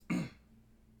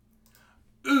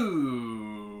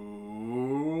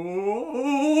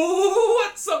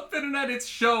up, Internet? It's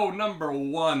show number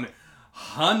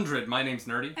 100. My name's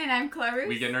Nerdy. And I'm Clarus.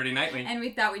 We get nerdy nightly. And we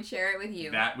thought we'd share it with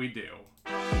you. That we do.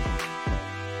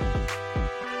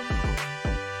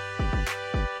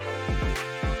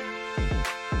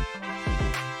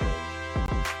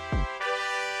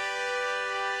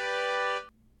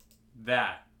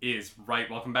 That is right.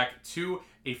 Welcome back to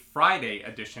a Friday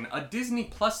edition, a Disney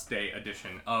Plus Day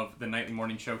edition of the Nightly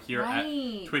Morning Show here at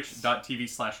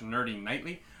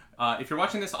twitch.tv/nerdynightly. If you're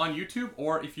watching this on YouTube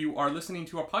or if you are listening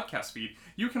to our podcast feed,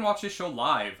 you can watch this show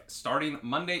live starting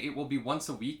Monday. It will be once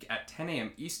a week at 10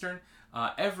 a.m. Eastern.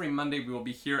 Every Monday we will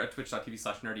be here at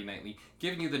twitch.tv/nerdynightly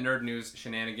giving you the nerd news,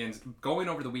 shenanigans, going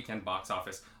over the weekend box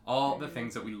office, all the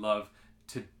things that we love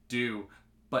to do.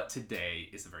 But today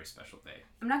is a very special day.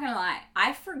 I'm not gonna lie,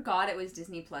 I forgot it was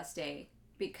Disney Plus Day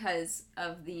because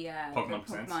of the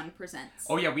Pokemon Presents.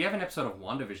 Oh yeah, we have an episode of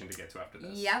WandaVision to get to after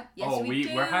this. Yep, yes we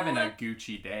do. We're having a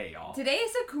Gucci day, y'all. Today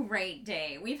is a great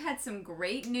day. We've had some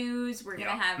great news. We're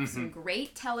gonna have some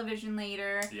great television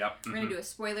later. Yep. We're gonna do a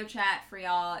spoiler chat for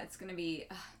y'all. It's gonna be...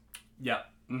 Yep.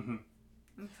 I'm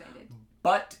excited.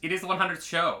 But it is the 100th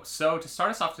show, so to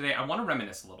start us off today, I want to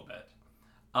reminisce a little bit.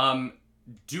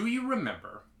 Do you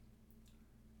remember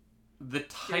the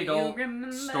title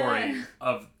story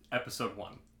of episode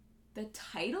 1? The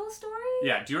title story?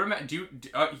 Yeah. Do you remember? Do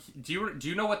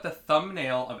you know what the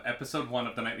thumbnail of episode 1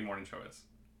 of the Nightly Morning Show is?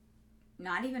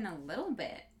 Not even a little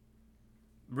bit.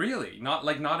 Really? Not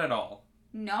at all.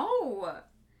 No.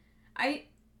 I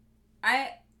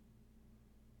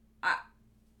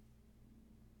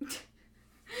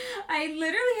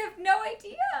literally have no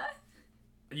idea.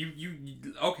 You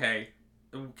okay?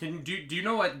 Do you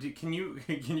know what? Can you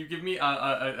give me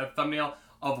a thumbnail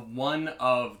of one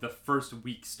of the first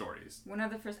week stories? One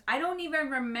of the first. I don't even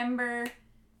remember.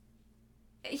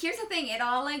 Here's the thing. It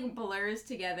all like blurs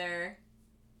together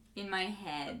in my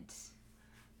head.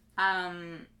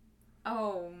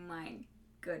 Oh my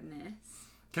goodness.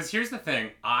 Because here's the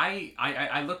thing.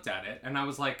 I looked at it and I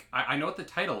was like, I know what the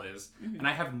title is, and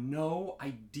I have no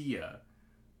idea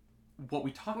what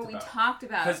we talked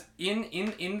about. Because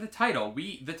in the title,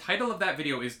 the title of that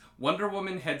video is Wonder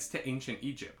Woman Heads to Ancient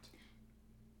Egypt.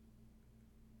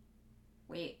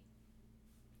 Wait.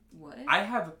 What? I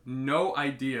have no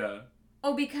idea.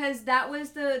 Oh, because that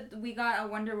was we got a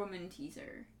Wonder Woman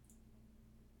teaser.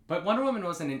 But Wonder Woman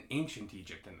wasn't in ancient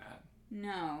Egypt in that.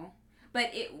 No.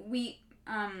 But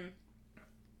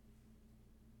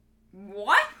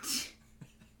what?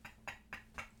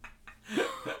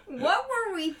 What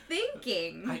were we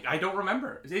thinking? I don't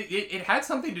remember. It had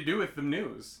something to do with the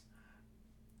news.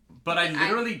 But I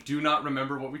literally do not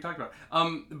remember what we talked about.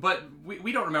 But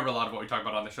we don't remember a lot of what we talked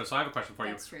about on the show, so I have a question for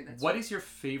you. That's true. What is your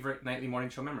favorite Nightly Morning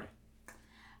Show memory?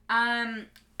 I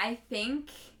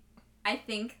think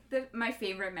my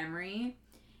favorite memory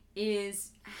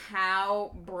is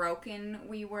how broken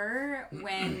we were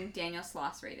when Daniel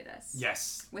Sloss rated us.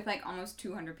 Yes. With like almost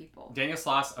 200 people. Daniel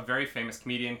Sloss, a very famous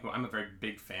comedian who I'm a very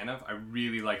big fan of. I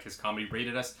really like his comedy.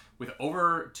 Rated us with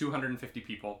over 250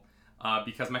 people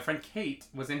because my friend Kate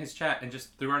was in his chat and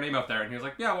just threw our name out there and he was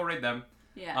like, yeah, we'll rate them.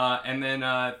 Yeah. And then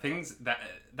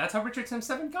that's how Richard Sims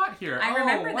 7 got here. I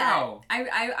remember wow.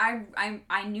 that.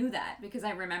 I knew that because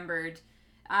I remembered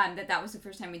that was the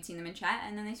first time we'd seen them in chat,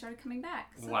 and then they started coming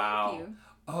back. So wow. Thank you.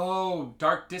 Oh,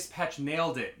 Dark Dispatch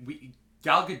nailed it.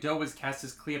 Gal Gadot was cast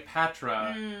as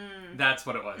Cleopatra. That's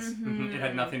what it was. Mm-hmm. It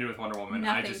had nothing to do with Wonder Woman.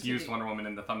 I just used Wonder Woman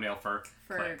in the thumbnail for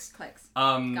clicks.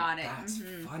 Got it. That's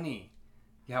funny.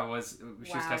 Yeah, it was.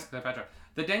 She was cast as Cleopatra.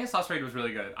 The Daniel Sloss raid was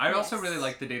really good. I also really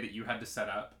liked the day that you had to set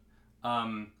up.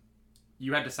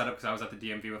 You had to set up because I was at the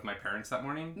DMV with my parents that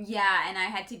morning. Yeah, and I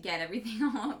had to get everything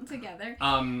all together.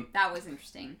 That was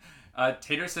interesting.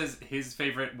 Tater says his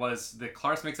favorite was the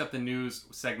Clarus Makes Up the News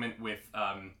segment with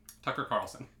Tucker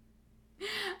Carlson.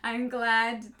 I'm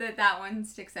glad that one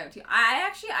sticks out to you.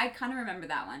 I kind of remember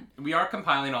that one. We are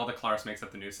compiling all the Clarus Makes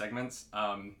Up the News segments.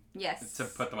 Yes. To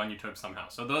put them on YouTube somehow.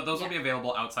 So those will be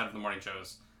available outside of the morning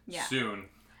shows soon.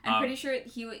 I'm pretty sure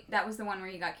that was the one where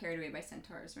he got carried away by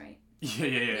centaurs, right?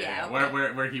 Yeah. Okay.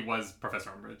 Where he was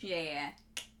Professor Umbridge. Yeah.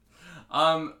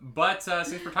 But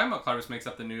since we're talking about Clarus Makes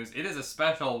Up the News, it is a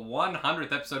special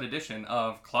 100th episode edition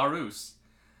of Clarus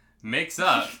Makes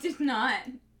Up You did not.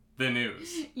 The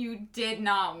News. You did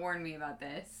not warn me about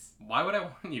this. Why would I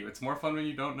warn you? It's more fun when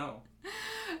you don't know.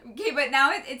 Okay, but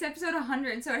now it's episode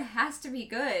 100, so it has to be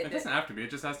good. It doesn't have to be.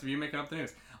 It just has to be you making up the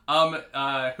news.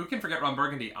 Who can forget Ron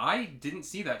Burgundy? I didn't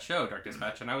see that show, Dark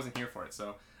Dispatch, and I wasn't here for it,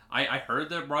 so I heard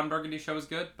the Ron Burgundy show was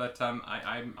good, but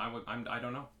I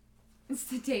don't know. It's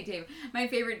the day David. My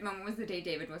favorite moment was the day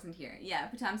David wasn't here. Yeah,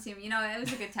 Potomsium, it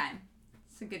was a good time.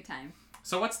 It's a good time.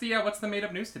 So what's the made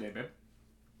up news today, babe?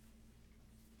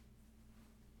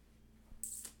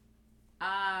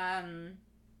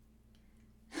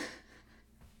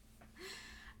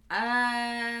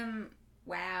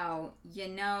 Wow. You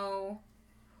know,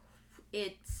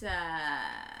 it's God.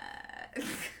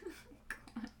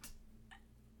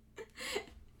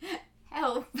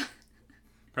 Help.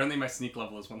 Apparently my sneak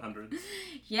level is 100.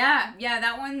 Yeah,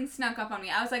 that one snuck up on me.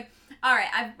 I was like, all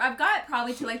right, I've got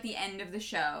probably to like the end of the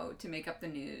show to make up the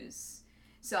news.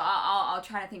 So I'll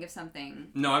try to think of something.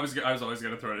 No, I was always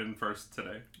gonna throw it in first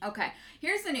today. Okay,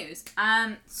 here's the news.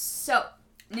 So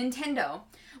Nintendo,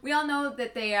 we all know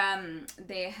that they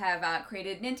have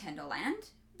created Nintendo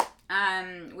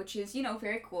Land, which is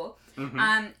very cool.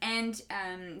 Mm-hmm. And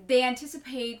they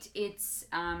anticipate its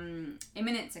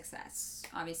imminent success.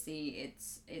 Obviously,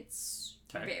 it's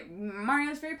Okay.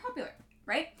 Mario's very popular.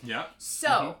 Right? Yeah.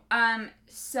 So,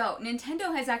 so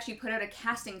Nintendo has actually put out a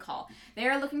casting call. They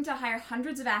are looking to hire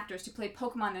hundreds of actors to play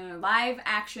Pokemon in a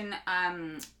live-action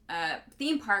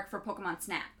theme park for Pokemon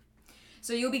Snap.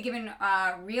 So you'll be given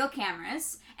real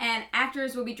cameras, and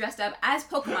actors will be dressed up as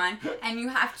Pokemon, and you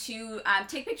have to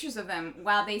take pictures of them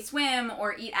while they swim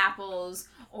or eat apples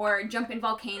or jump in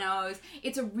volcanoes.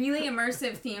 It's a really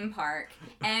immersive theme park,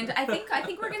 and I think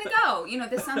we're gonna go.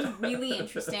 This sounds really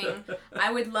interesting.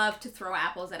 I would love to throw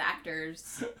apples at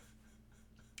actors,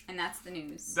 and that's the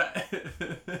news.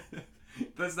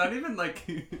 That's not even like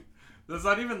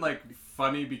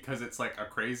funny because it's like a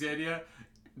crazy idea.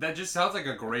 That just sounds like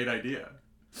a great idea.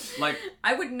 Like,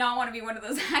 I would not want to be one of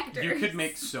those actors. You could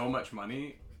make so much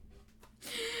money.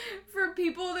 For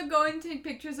people to go and take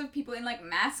pictures of people in like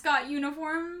mascot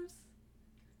uniforms.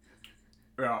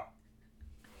 Yeah.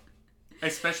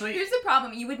 Especially... Here's the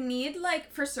problem. You would need,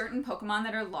 like, for certain Pokemon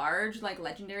that are large, like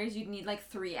legendaries, you'd need, like,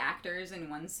 3 actors in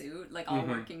one suit, like, all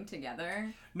working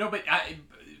together. No, but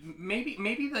maybe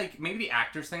the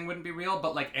actors thing wouldn't be real,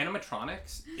 but, like,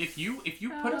 animatronics, if you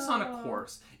put us on a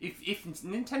course, if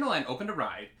Nintendo Land opened a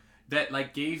ride that,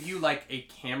 like, gave you, like, a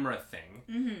camera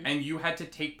thing, and you had to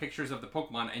take pictures of the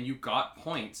Pokemon, and you got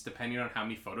points depending on how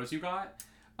many photos you got...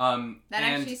 that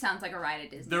actually sounds like a ride at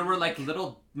Disney. There were like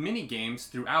little mini games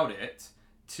throughout it.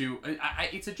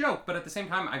 It's a joke, but at the same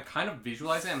time, I'm kind of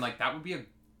visualizing. I'm like, that would be a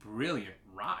brilliant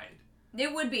ride.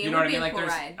 It would be. You know what I mean? Like, there's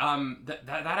ride.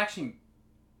 that actually,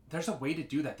 there's a way to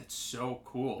do that. That's so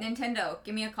cool. Nintendo,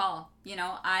 give me a call.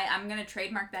 I'm gonna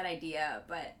trademark that idea,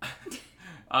 but.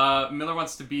 Miller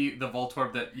wants to be the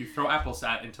Voltorb that you throw apples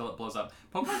at until it blows up.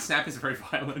 Pokemon Snap is very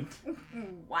violent.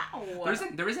 Wow.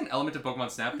 There is an element of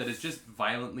Pokemon Snap that is just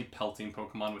violently pelting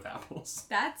Pokemon with apples.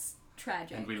 That's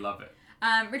tragic. And we love it.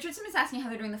 Richardson is asking how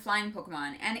they're doing the flying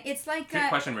Pokemon, and it's like good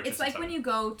question, Richardson. It's like when you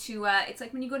go to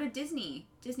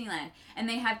Disneyland, and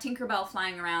they have Tinkerbell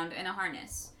flying around in a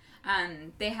harness.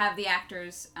 They have the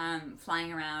actors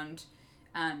flying around,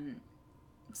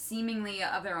 seemingly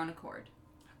of their own accord.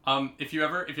 If you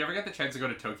ever get the chance to go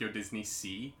to Tokyo Disney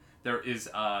Sea, there is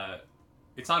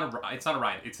it's not a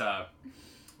ride. It's a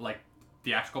like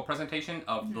theatrical presentation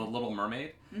of The Little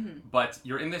Mermaid. But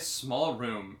you're in this small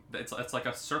room. It's like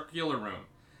a circular room,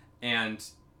 and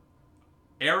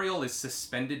Ariel is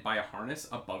suspended by a harness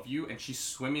above you, and she's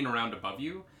swimming around above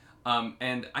you.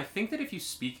 And I think that if you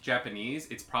speak Japanese,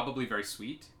 it's probably very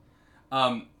sweet.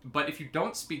 But if you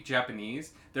don't speak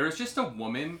Japanese, there is just a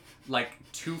woman like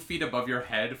 2 feet above your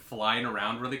head flying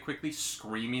around really quickly,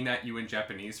 screaming at you in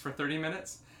Japanese for 30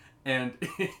 minutes. And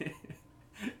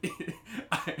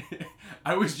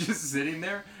I was just sitting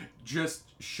there, just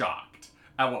shocked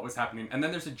at what was happening. And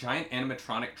then there's a giant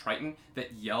animatronic Triton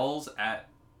that yells at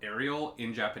Ariel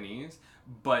in Japanese,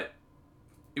 but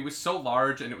it was so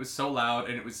large and it was so loud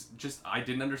and it was just, I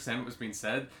didn't understand what was being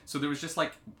said. So there was just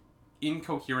like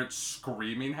incoherent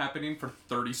screaming happening for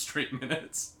 30 straight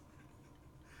minutes.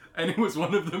 And it was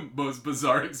one of the most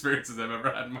bizarre experiences I've ever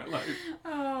had in my life.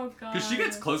 Oh, God. Because she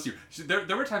gets close to you.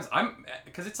 There were times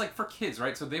because it's like for kids,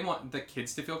 right? So they want the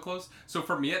kids to feel close. So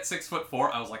for me at 6'4",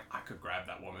 I was like, I could grab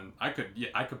that woman. I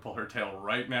could pull her tail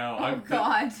right now. Oh,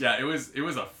 God. Yeah, it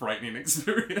was a frightening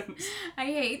experience. I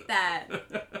hate that.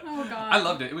 Oh, God. I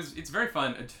loved it. It's very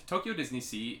fun. Tokyo Disney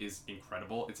Sea is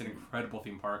incredible. It's an incredible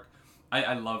theme park.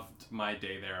 I loved my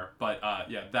day there. But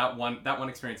yeah, that one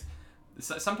experience.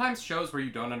 Sometimes shows where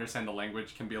you don't understand the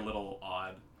language can be a little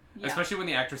odd. Yeah. Especially when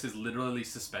the actress is literally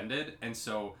suspended, and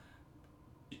so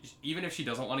even if she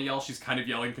doesn't want to yell, she's kind of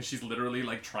yelling because she's literally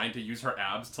like trying to use her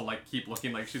abs to like keep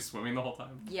looking like she's swimming the whole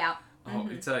time. Yeah. Oh,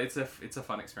 it's a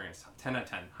fun experience. 10 out of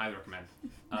 10. Highly recommend.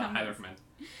 Highly recommend.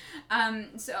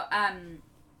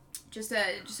 Just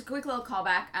a quick little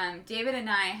callback. David and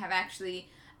I have actually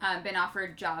been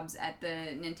offered jobs at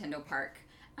the Nintendo park.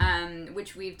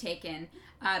 which we've taken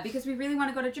because we really want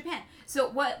to go to Japan. So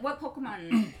what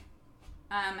Pokemon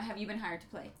have you been hired to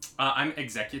play? I'm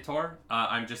Executor.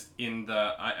 I'm just in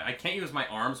the... I can't use my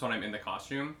arms when I'm in the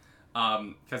costume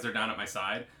because they're down at my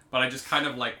side, but I just kind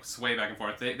of like sway back and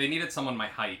forth. They needed someone my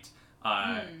height.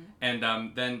 And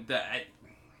then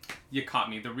you caught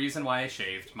me. The reason why I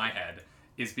shaved my head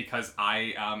is because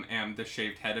I am the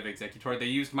shaved head of Executor. They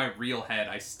used my real head.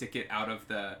 I stick it out of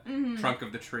the trunk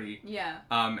of the tree. Yeah.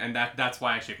 And that's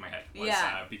why I shaved my head. Was,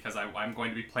 Yeah. Because I'm going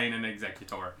to be playing an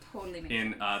Executor. Totally makes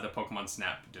in sense. the Pokemon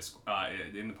Snap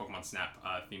in the Pokemon Snap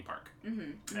theme park.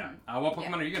 Mm-hmm. Yeah. What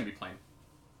Pokemon are you going to be playing?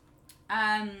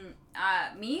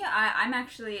 Me, I'm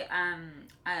actually I'm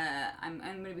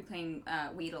gonna be playing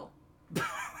Weedle.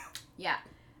 Yeah.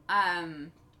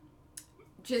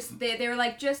 Just they were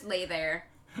like, just lay there.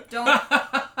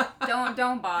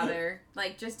 Don't bother.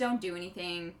 Like, just don't do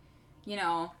anything. You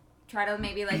know, try to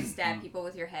maybe like stab people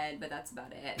with your head, but that's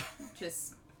about it.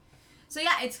 Just so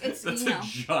yeah, it's That's you know. a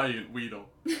giant Weedle.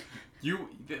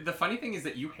 The funny thing is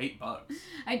that you hate bugs.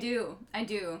 I do.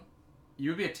 You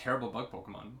would be a terrible bug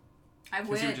Pokemon. I would.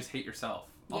 Because you would just hate yourself.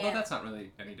 Although Yeah. that's not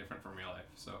really any different from real life,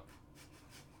 so.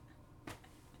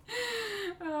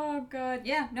 Oh god,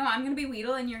 yeah. No, I'm gonna be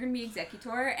Weedle and you're gonna be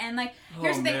Executor. And like,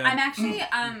 here's the thing. man. I'm actually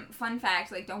fun fact.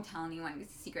 Like, don't tell anyone.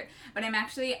 It's a secret. But I'm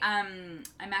actually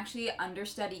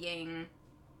understudying.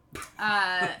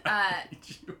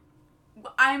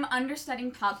 I'm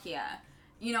understudying Palkia.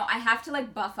 You know, I have to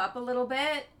like buff up a little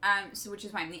bit. So which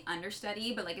is why I'm the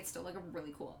understudy. But like, it's still like a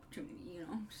really cool opportunity. You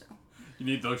know, so. You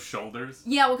need those shoulders.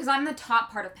 Yeah, well, because I'm the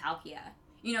top part of Palkia.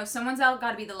 You know, someone's got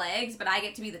to be the legs, but I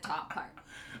get to be the top part.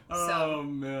 Oh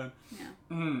man.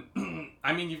 Yeah.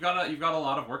 I mean, you've got a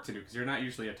lot of work to do because you're not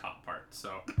usually a top part.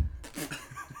 So.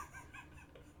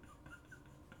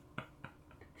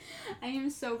 I am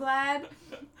so glad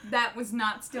that was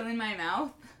not still in my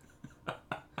mouth.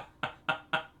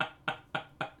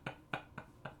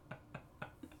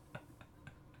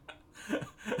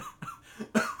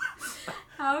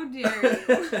 How dare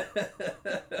you?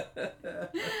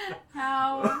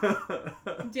 How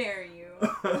dare you?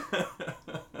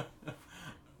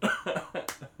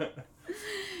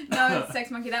 No, it's Sex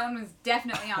Monkey. That one was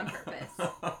definitely on purpose.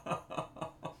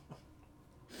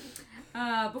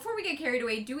 Before we get carried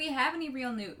away, do we have any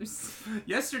real news?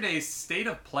 Yesterday's State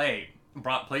of Play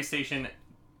brought PlayStation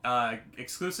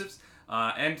exclusives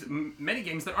and many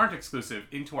games that aren't exclusive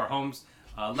into our homes,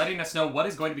 letting us know what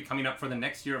is going to be coming up for the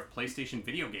next year of PlayStation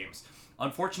video games.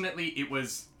 Unfortunately, it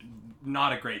was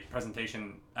not a great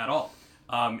presentation at all.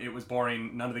 It was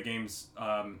boring. None of the games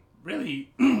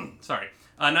really... sorry.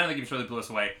 None of the games really blew us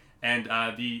away. And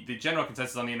the general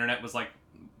consensus on the internet was like,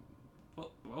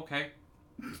 well, okay.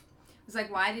 It's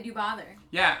like, why did you bother?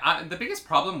 Yeah, the biggest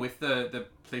problem with the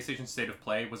PlayStation State of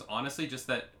Play was honestly just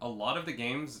that a lot of the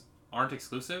games aren't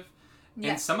exclusive.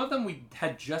 Yeah. And some of them we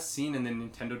had just seen in the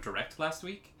Nintendo Direct last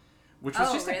week, which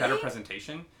was just a better really?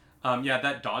 presentation. Yeah,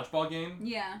 that dodgeball game.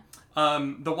 Yeah.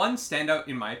 The one standout,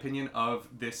 in my opinion, of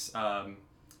this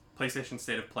PlayStation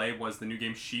State of Play was the new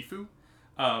game Shifu,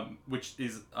 which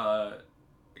is a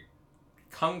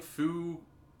kung fu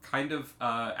kind of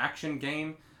action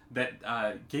game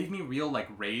that gave me real like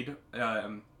Raid,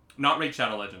 not Raid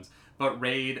Shadow Legends, but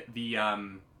Raid the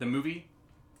movie,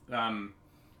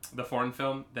 the foreign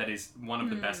film that is one of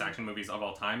the best action movies of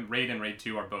all time. Raid and Raid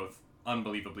 2 are both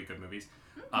unbelievably good movies.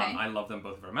 Okay. I love them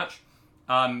both very much.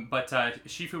 But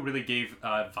Shifu really gave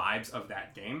vibes of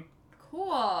that game.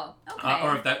 Cool. Okay.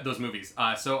 Or of those movies.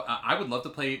 So I would love to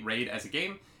play Raid as a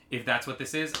game. If that's what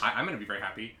this is, I'm going to be very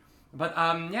happy. But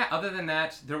yeah, other than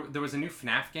that, there was a new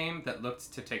FNAF game that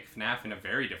looked to take FNAF in a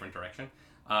very different direction.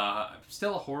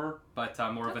 Still a horror, but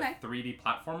more of a 3D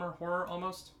platformer horror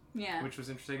almost. Yeah. Which was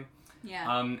interesting.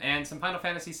 Yeah. And some Final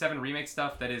Fantasy VII Remake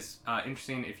stuff that is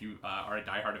interesting if you are a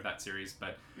diehard of that series.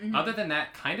 But other than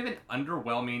that, kind of an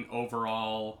underwhelming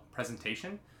overall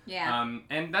presentation. Yeah.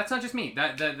 And that's not just me.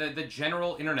 That the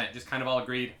general internet just kind of all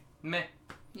agreed, meh.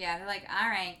 Yeah, they're like, all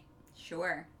right,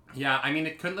 sure. Yeah, I mean,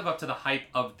 it couldn't live up to the hype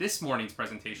of this morning's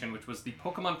presentation, which was the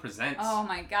Pokemon Presents. Oh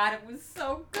my god, it was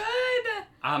so good!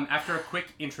 After a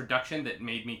quick introduction that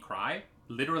made me cry,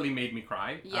 literally made me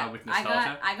cry with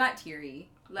nostalgia. I got teary.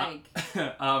 Like...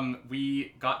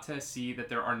 we got to see that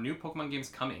there are new Pokemon games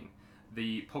coming.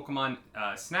 The Pokemon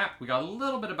Snap, we got a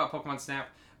little bit about Pokemon Snap,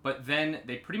 but then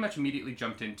they pretty much immediately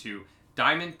jumped into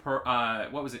Diamond,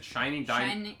 what was it? Shining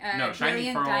Diamond? Shining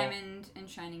Shining Pearl. Pearl. Diamond and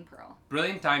Shining Pearl.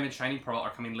 Brilliant Diamond, Shining Pearl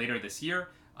are coming later this year.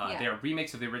 They are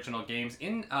remakes of the original games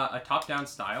in a top-down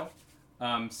style,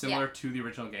 similar to the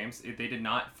original games. They did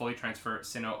not fully transfer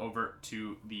Sinnoh over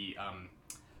to the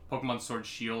Pokemon Sword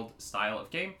Shield style of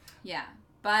game. Yeah,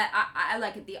 but I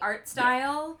like it. The art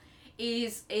style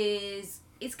is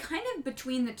kind of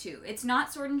between the two. It's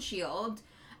not Sword and Shield.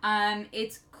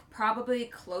 It's probably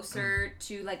closer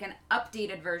to like an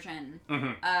updated version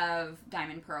of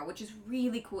Diamond Pearl, which is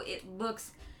really cool. It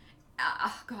looks.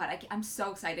 Oh God, I'm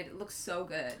so excited. It looks so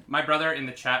good. My brother in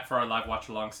the chat for our live watch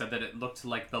along said that it looked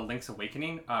like the Link's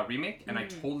Awakening remake, and I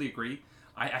totally agree.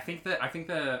 I think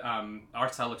the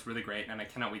art style looks really great, and I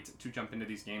cannot wait to jump into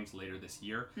these games later this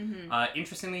year.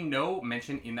 Interestingly, no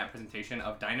mention in that presentation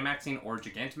of Dynamaxing or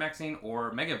Gigantamaxing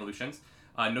or Mega Evolutions.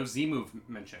 No Z-move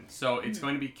mentioned. So it's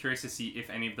going to be curious to see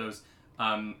if any of those,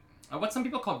 what some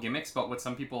people call gimmicks, but what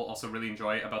some people also really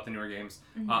enjoy about the newer games,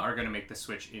 are going to make the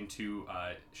switch into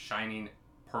Shining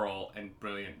Pearl and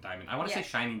Brilliant Diamond. I want to say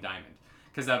Shining Diamond,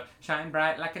 because of Shine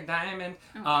Bright Like a Diamond.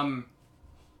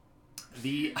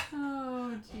 The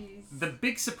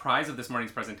big surprise of this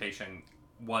morning's presentation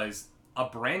was a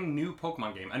brand new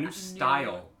Pokemon game, a new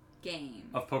style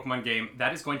of Pokemon game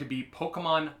that is going to be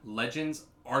Pokemon Legends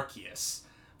Arceus.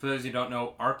 For those who don't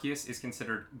know, Arceus is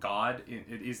considered God.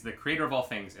 It is the creator of all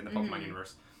things in the Pokemon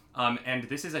universe. And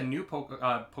this is a new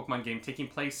Pokemon game taking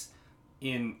place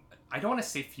in, I don't want to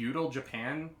say feudal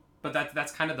Japan, but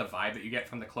that's kind of the vibe that you get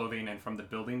from the clothing and from the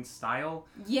building style.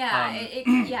 Yeah, it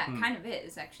kind of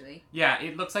is, actually. Yeah,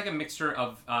 it looks like a mixture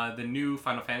of the new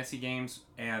Final Fantasy games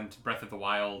and Breath of the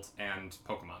Wild and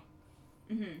Pokemon.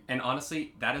 And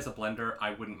honestly, that is a blender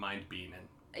I wouldn't mind being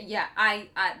in. Yeah, I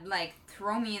like,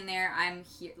 throw me in there. I'm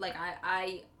here. Like,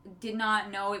 I did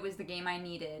not know it was the game I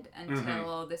needed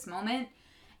until this moment.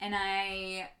 And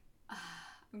I'm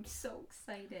so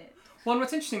excited. Well, and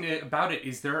what's interesting about it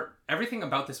is everything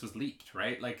about this was leaked,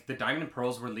 right? Like, the Diamond and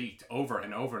Pearls were leaked over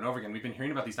and over and over again. We've been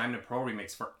hearing about these Diamond and Pearl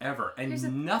remakes forever,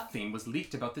 and nothing was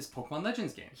leaked about this Pokemon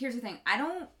Legends game. Here's the thing. I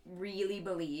don't really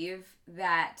believe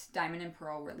that Diamond and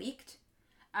Pearl were leaked.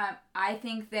 I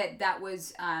think that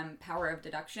was power of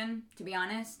deduction, to be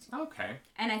honest. Okay.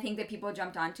 And I think that people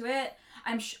jumped onto it.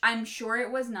 I'm sure it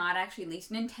was not actually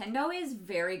leaked. Nintendo is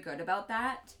very good about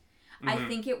that. I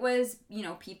think it was,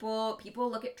 people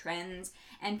look at trends,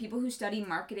 and people who study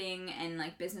marketing and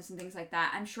like business and things like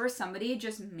that. I'm sure somebody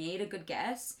just made a good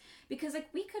guess, because like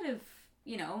we could have,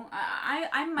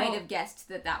 I might have guessed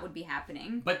that would be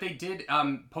happening. But they did,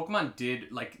 Pokemon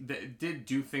did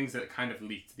do things that kind of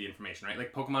leaked the information, right?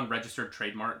 Like, Pokemon registered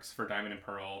trademarks for Diamond and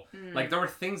Pearl. Like, there were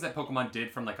things that Pokemon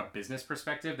did from like a business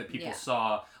perspective that people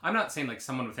saw. I'm not saying like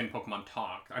someone within Pokemon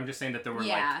talked. I'm just saying that there were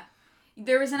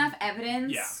there was enough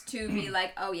evidence to be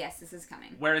like, oh yes, this is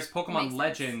coming. Whereas Pokemon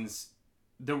Legends,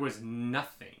 there was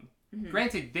nothing.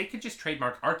 Granted, they could just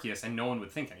trademark Arceus and no one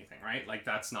would think anything, right? Like,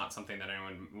 that's not something that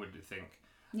anyone would think.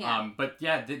 Yeah. But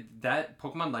yeah, that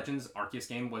Pokemon Legends Arceus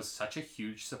game was such a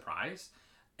huge surprise,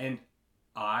 and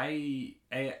I'm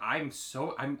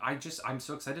so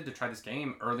excited to try this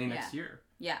game early next year.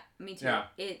 Yeah, me too. Yeah.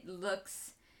 It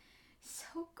looks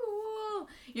so cool.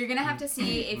 You're gonna have to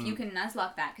see if you can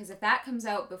Nuzlocke that, because if that comes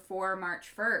out before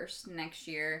March 1st next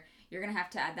year, you're gonna have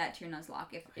to add that to your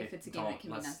Nuzlocke if it's a game that can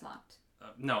be Nuzlocked.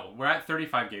 No, we're at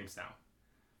 35 games now.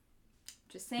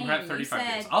 Just saying. We're at 35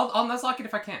 games. I'll Nuzlocke it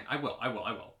if I can. I will.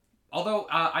 Although,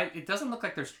 it doesn't look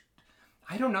like there's...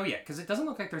 I don't know yet, because it doesn't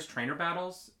look like there's trainer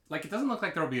battles. Like, it doesn't look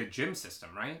like there'll be a gym system,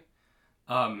 right?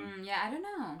 Yeah, I don't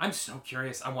know. I'm so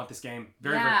curious. I want this game.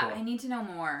 Very cool. Yeah, I need to know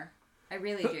more. I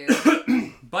really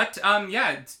do. But,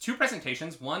 it's two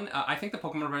presentations. One, I think the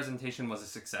Pokemon presentation was a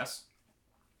success.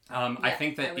 I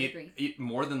think that it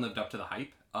more than lived up to the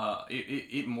hype.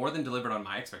 It more than delivered on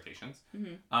my expectations.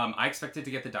 I expected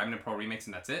to get the Diamond and Pearl remakes,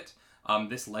 and that's it.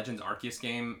 This Legends Arceus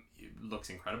game looks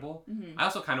incredible. I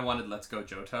also kind of wanted Let's Go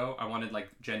Johto. I wanted like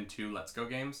Gen 2 Let's Go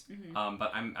games.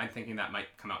 But I'm thinking that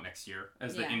might come out next year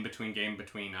as the in-between game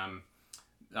between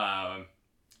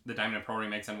the Diamond and Pearl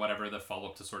remakes and whatever the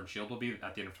follow-up to Sword and Shield will be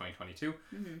at the end of 2022.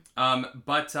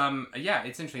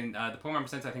 It's interesting. The Pokemon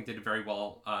Presents, I think, did very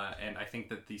well, and I think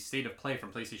that the State of Play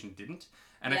from PlayStation didn't.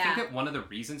 And I think that one of the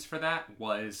reasons for that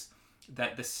was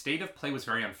that the State of Play was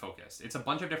very unfocused. It's a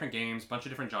bunch of different games, bunch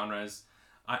of different genres.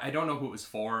 I don't know who it was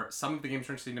for. Some of the games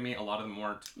were interesting to me, a lot of them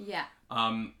weren't. Yeah.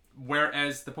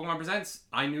 Whereas the Pokemon Presents,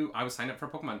 I knew I was signed up for a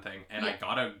Pokemon thing, and I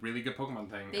got a really good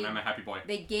Pokemon thing, and I'm a happy boy.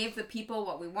 They gave the people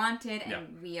what we wanted,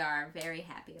 and we are very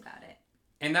happy about it.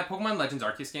 And that Pokemon Legends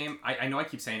Arceus game, I know I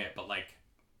keep saying it, but like,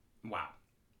 wow.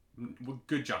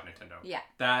 Good job, Nintendo. Yeah.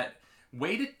 That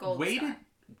way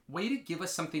to give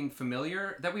us something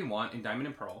familiar that we want in Diamond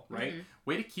and Pearl, right?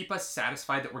 Way to keep us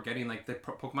satisfied that we're getting like the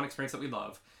Pokemon experience that we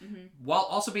love, while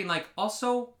also being like,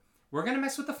 we're going to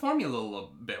mess with the formula a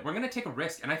little bit. We're going to take a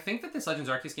risk. And I think that this Legends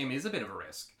Arceus game is a bit of a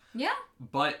risk. Yeah.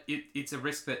 But it's a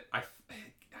risk that I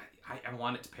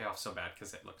want it to pay off so bad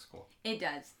because it looks cool. It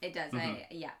does. It does.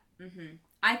 Mm-hmm.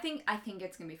 I think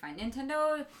it's gonna be fine.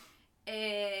 Nintendo,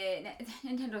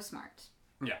 Nintendo's smart.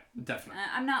 Yeah, definitely.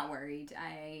 I'm not worried.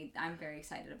 I'm very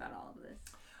excited about all of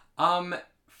this.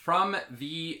 From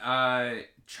the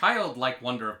childlike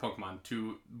wonder of Pokemon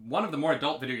to one of the more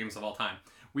adult video games of all time,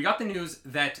 we got the news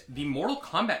that the Mortal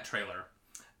Kombat trailer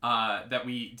that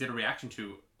we did a reaction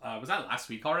to, was that last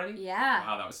week already? Yeah.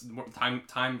 Wow, that was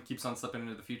time keeps on slipping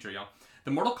into the future, y'all.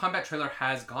 The Mortal Kombat trailer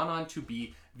has gone on to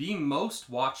be the most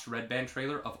watched Red Band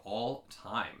trailer of all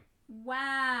time.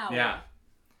 Wow. Yeah.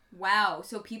 Wow.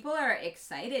 So people are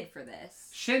excited for this.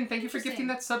 Shin, thank you for gifting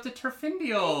that sub to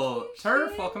Turfindial. You, Turf,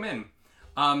 Shin. welcome in.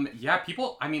 Yeah,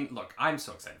 people, I mean, look, I'm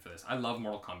so excited for this. I love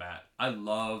Mortal Kombat. I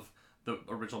love the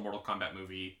original Mortal Kombat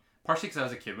movie. Partially because I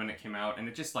was a kid when it came out, and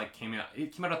it just, like, came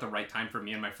out at the right time for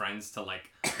me and my friends to,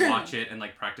 like, watch it and,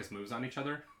 like, practice moves on each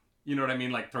other. You know what I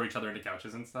mean? Like, throw each other into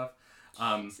couches and stuff.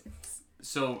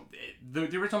 So, the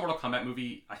original Mortal Kombat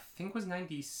movie, I think, was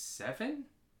 97?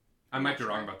 I might be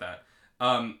wrong about that.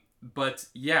 But,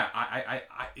 yeah,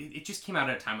 it just came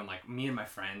out at a time when, like, me and my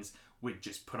friends would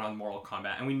just put on Mortal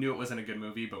Kombat, and we knew it wasn't a good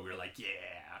movie, but we were like, yeah,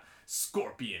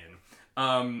 Scorpion.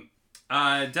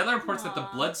 Deadline reports that the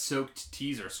blood-soaked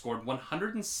teaser scored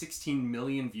 116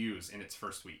 million views in its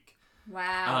first week.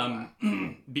 Wow.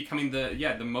 Becoming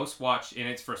the most watched in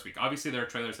its first week. Obviously, there are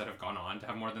trailers that have gone on to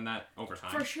have more than that over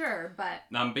time. For sure, but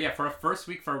yeah, for a first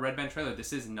week for a Red Band trailer,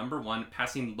 this is number one,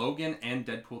 passing Logan and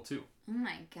Deadpool 2. Oh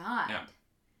my god. Yeah.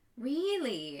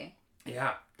 Really?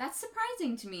 Yeah. That's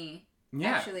surprising to me.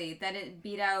 Yeah. Actually, that it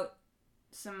beat out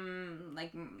some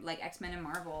like X-Men and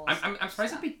Marvel. I'm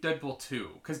surprised it beat Deadpool 2,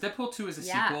 because Deadpool 2 is a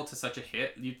sequel to such a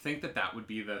hit. You'd think that would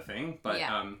be the thing, but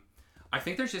I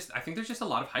think there's just a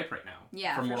lot of hype right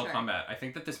now for Mortal Kombat. I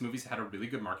think that this movie's had a really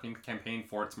good marketing campaign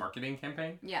for its marketing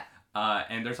campaign. Yeah.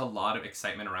 And there's a lot of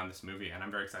excitement around this movie, and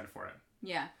I'm very excited for it.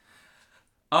 Yeah.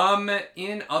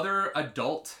 In other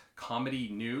adult comedy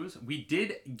news, we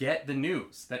did get the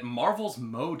news that Marvel's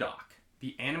MODOK,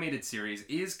 the animated series,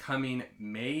 is coming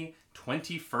May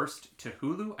 21st to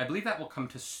Hulu. I believe that will come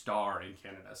to Star in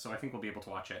Canada, so I think we'll be able to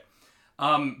watch it.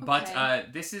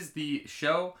 But this is the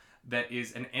show that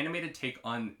is an animated take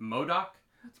on MODOK.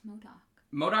 What's MODOK?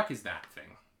 MODOK is that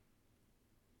thing.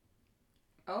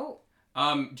 Oh.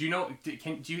 Do you know?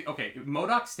 Okay,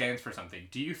 MODOK stands for something.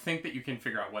 Do you think that you can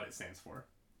figure out what it stands for?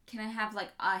 Can I have like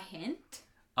a hint?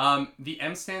 The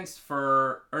M stands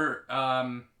for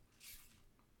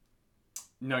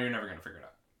no, you're never gonna figure it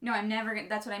out. No, I'm never gonna.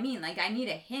 That's what I mean. Like, I need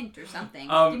a hint or something.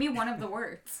 Give me one of the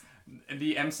words.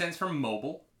 The M stands for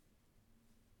mobile.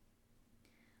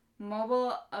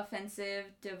 Mobile offensive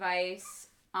device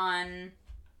on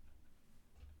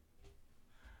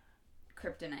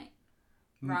Kryptonite.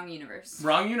 Wrong universe.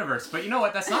 Wrong universe. But you know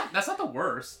what? That's not the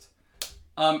worst.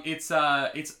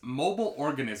 It's mobile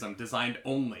organism designed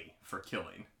only for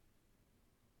killing.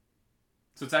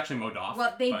 So it's actually MODOK.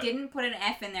 Well, they didn't put an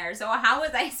F in there, so how was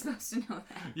I supposed to know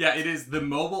that? Yeah, it is the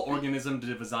mobile organism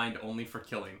designed only for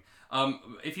killing.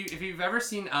 If you've ever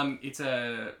seen, it's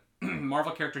a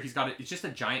Marvel character. It's just a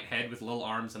giant head with little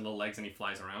arms and little legs, and he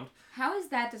flies around. How is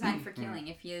that designed for killing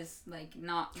if he is like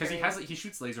not? Because he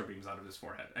shoots laser beams out of his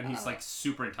forehead, and he's like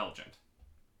super intelligent.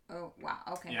 Oh wow!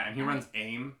 Okay. Yeah, and he runs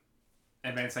AIM,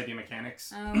 Advanced Idea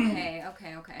Mechanics. Okay.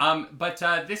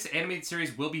 But this animated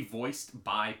series will be voiced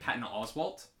by Patton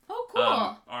Oswalt. Oh,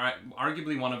 cool.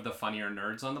 Arguably one of the funnier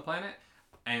nerds on the planet.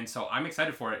 And so I'm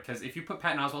excited for it, because if you put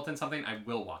Patton Oswalt in something, I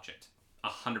will watch it.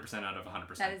 100% out of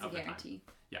 100% That is of a the guarantee.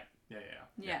 time.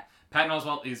 Yeah. Patton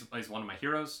Oswalt is one of my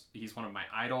heroes. He's one of my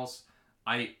idols.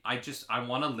 I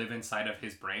want to live inside of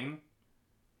his brain.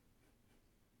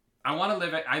 I want to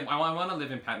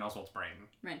live in Patton Oswalt's brain.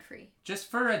 Rent free. Just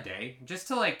for a day, just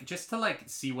to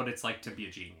see what it's like to be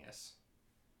a genius,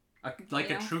 a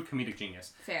true comedic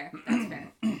genius. Fair, that's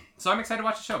fair. So I'm excited to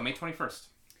watch the show, May 21st.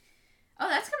 Oh,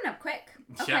 that's coming up quick.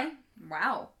 Okay. Yeah.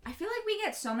 Wow. I feel like we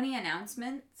get so many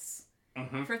announcements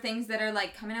for things that are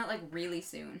like coming out like really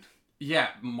soon. Yeah,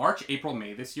 March, April,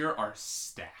 May this year are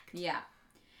stacked. Yeah.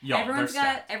 Yo, everyone's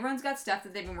got stuff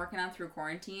that they've been working on through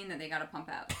quarantine that they got to pump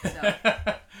out. So.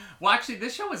 Well, actually,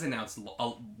 this show was announced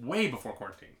way before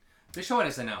quarantine. This show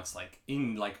was announced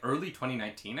in early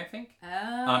 2019, I think.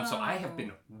 Oh. So I have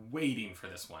been waiting for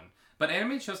this one. But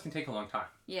animated shows can take a long time.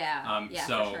 Yeah.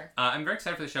 So for sure. I'm very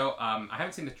excited for the show. I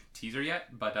haven't seen the teaser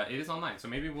yet, but it is online, so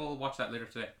maybe we'll watch that later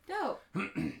today. Dope.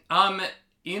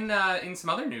 In some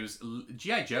other news,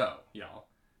 G.I. Joe, y'all.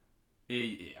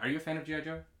 Are you a fan of G.I.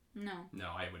 Joe? No.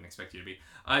 No, I wouldn't expect you to be.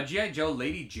 G.I. Joe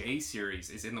Lady J series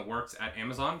is in the works at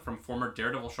Amazon from former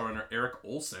Daredevil showrunner Eric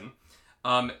Olson.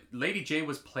 Lady J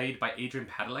was played by Adrian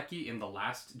Padalecki in the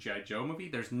last G.I. Joe movie.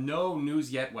 There's no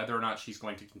news yet whether or not she's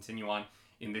going to continue on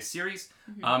in this series.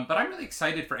 But I'm really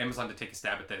excited for Amazon to take a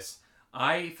stab at this.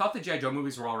 I thought the G.I. Joe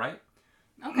movies were all right.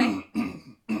 Okay.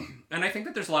 And I think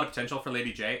that there's a lot of potential for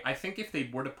Lady J. I think if they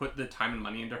were to put the time and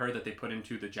money into her that they put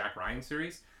into the Jack Ryan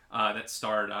series that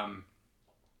starred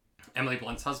Emily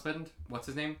Blunt's husband, what's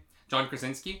his name? John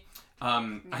Krasinski.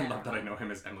 I love that I know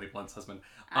him as Emily Blunt's husband.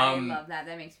 I love that.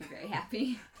 That makes me very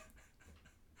happy.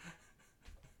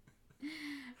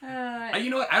 You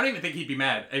know what? I don't even think he'd be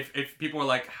mad if people were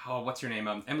like, "Oh, what's your name?"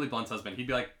 Emily Blunt's husband. He'd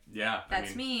be like, "Yeah,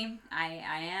 that's me. I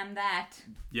am that."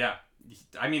 Yeah,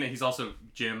 I mean, he's also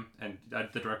Jim and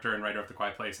the director and writer of The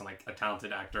Quiet Place and like a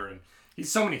talented actor, and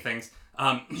he's so many things.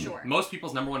 Sure. Most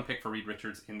people's number one pick for Reed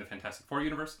Richards in the Fantastic Four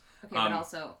universe. Okay, but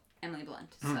also Emily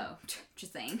Blunt. So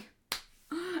just saying.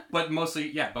 But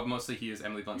mostly he is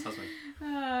Emily Blunt's husband.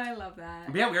 I love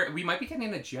that. But yeah, we might be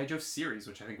getting a G.I. Joe series,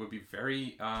 which I think would be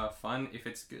very fun if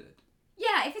it's good.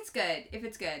 Yeah, if it's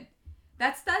good.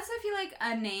 That's I feel like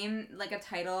a name, like a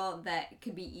title that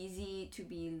could be easy to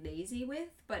be lazy with,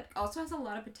 but also has a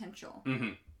lot of potential. Mm-hmm.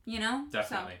 You know?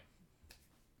 Definitely. So,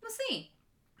 we'll see.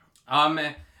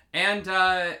 And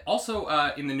also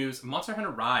in the news, Monster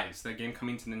Hunter Rise, the game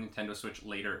coming to the Nintendo Switch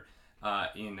later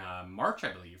in March,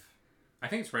 I believe. I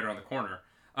think it's right around the corner.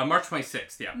 March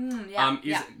 26th, yeah.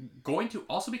 Is going to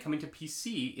also be coming to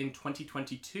PC in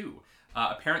 2022.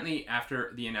 Apparently,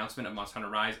 after the announcement of Monster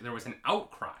Hunter Rise, there was an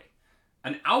outcry.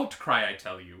 An outcry, I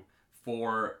tell you,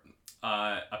 for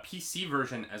a PC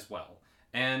version as well.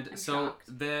 And I'm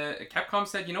shocked. The Capcom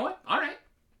said, you know what? All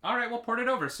right, we'll port it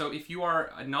over. So if you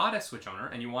are not a Switch owner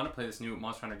and you want to play this new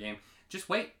Monster Hunter game, just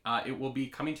wait. It will be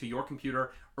coming to your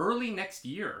computer early next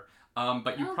year.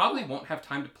 But you probably won't have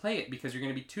time to play it because you're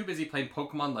going to be too busy playing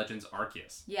Pokemon Legends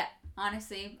Arceus. Yeah,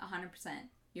 honestly, 100%.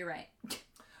 You're right.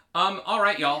 All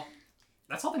right, y'all.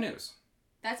 That's all the news.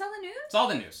 That's all the news? It's all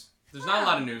the news. There's not a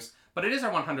lot of news, but it is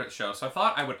our 100th show, so I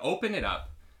thought I would open it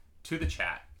up to the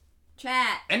chat.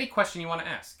 Any question you want to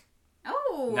ask.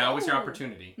 Now is your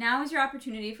opportunity. Now is your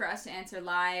opportunity for us to answer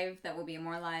live. That will be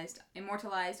immortalized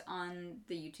on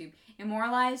the YouTube.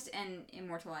 Immortalized and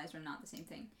immortalized are not the same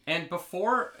thing. And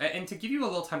to give you a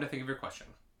little time to think of your question,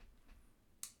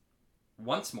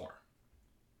 once more,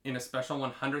 in a special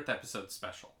 100th episode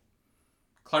special,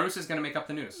 Clarissa is going to make up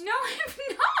the news. No,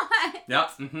 I'm not. Yep.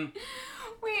 Mm-hmm.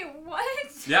 Wait,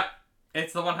 what? Yep.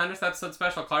 It's the 100th episode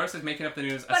special. Clarissa is making up the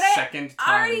news second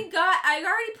time. I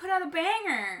already put out a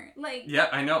banger. Yeah,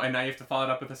 I know, and now you have to follow it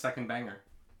up with a second banger.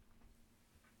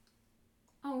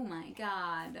 Oh my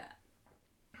god.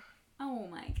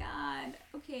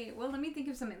 Okay, well, let me think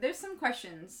of something. There's some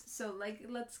questions, so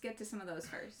let's get to some of those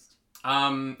first.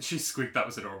 She squeaked. That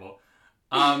was adorable.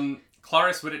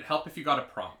 Clarissa, would it help if you got a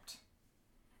prompt?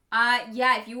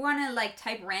 Yeah, if you want to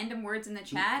type random words in the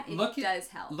chat, it does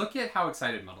help. Look at how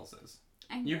excited Muddles is.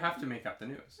 You have to make up the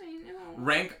news. I know.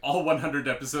 Rank all 100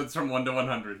 episodes from 1 to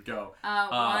 100. Go.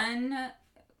 1,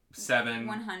 7,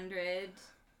 100,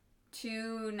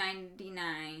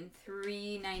 299,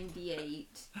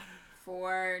 398,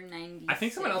 496. I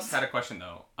think someone else had a question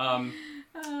though.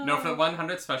 No, for the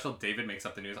 100th special, David makes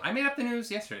up the news. I made up the news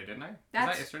yesterday, didn't I? Was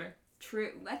that yesterday?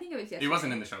 True. I think it was yesterday. It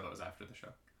wasn't in the show. That was after the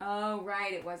show. Oh,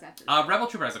 right. It was after the show. Rebel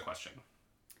Trooper has a question.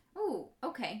 Oh,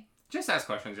 okay. Just ask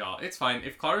questions, y'all. It's fine.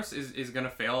 If Clarissa is going to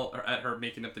fail at her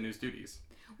making up the news duties.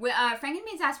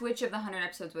 Frankenbeans asked which of the 100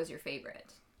 episodes was your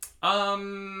favorite.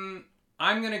 I'm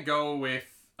going to go with...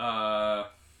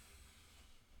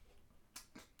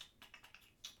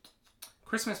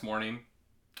 Christmas Morning.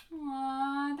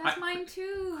 Aww, that's mine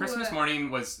too. Christmas Morning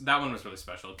that one was really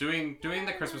special. Doing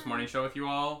the Christmas Morning show with you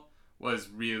all was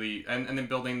really... And then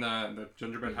building the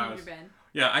gingerbread house.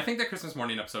 Yeah, I think the Christmas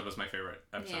Morning episode was my favorite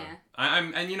episode. Yeah.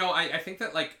 I think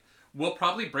that we'll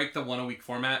probably break the 1 a week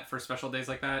format for special days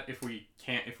like that if we're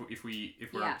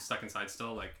stuck inside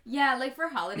still Yeah, for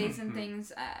holidays and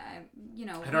things, I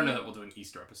don't know that we'll do an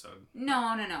Easter episode.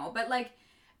 No, but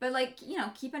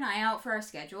keep an eye out for our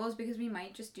schedules because we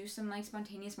might just do some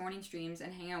spontaneous morning streams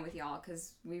and hang out with y'all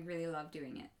because we really love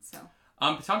doing it. So.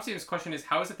 Potomsium's question is,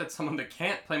 how is it that someone that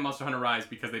can't play Monster Hunter Rise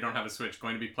because they don't have a Switch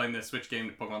going to be playing the Switch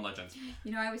game Pokemon Legends?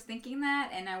 I was thinking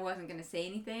that, and I wasn't going to say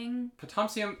anything.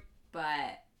 Potomsium,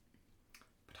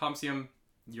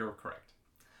 you're correct.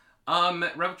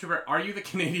 Rebel Trooper, are you the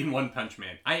Canadian One Punch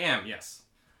Man? I am, yes.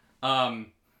 Yeah.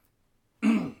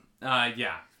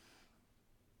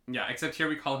 Yeah, except here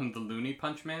we call him the Looney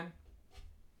Punch Man.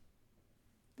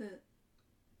 Because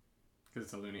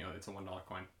it's a loony, it's a $1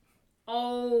 coin.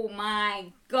 Oh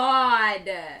my god.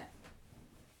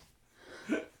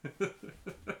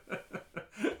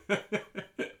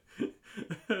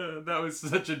 That was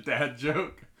such a dad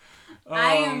joke. Oh,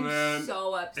 I am man.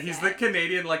 so upset. He's the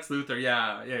Canadian Lex Luthor.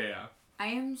 Yeah. I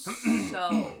am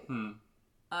so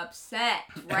upset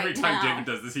right Every time now. David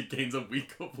does this, he gains a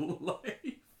week of life.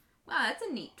 Wow, that's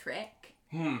a neat trick.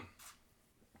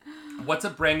 What's a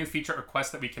brand new feature or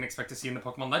quest that we can expect to see in the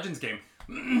Pokemon Legends game?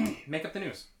 Make up the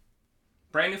news.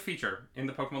 Brand new feature in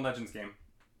the Pokemon Legends game.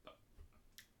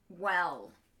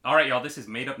 Well, Alright, y'all, this is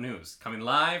made up news coming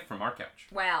live from our couch.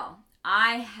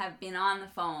 I have been on the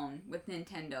phone with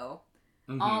Nintendo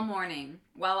all morning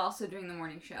while also doing the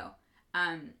morning show.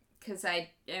 Because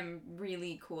I am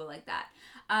really cool like that.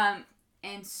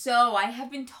 And so I have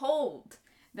been told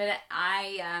that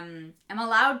I am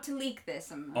allowed to leak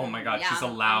this. Oh my god, she's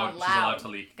I'm allowed. She's allowed to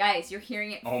leak. Guys, you're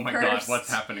hearing it Oh my first god, what's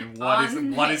happening? What on is the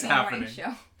morning happening?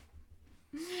 show.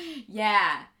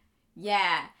 Yeah.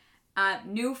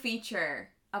 New feature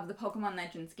of the Pokemon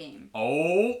Legends game.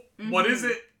 Oh, what is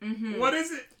it? What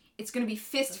is it? It's going to be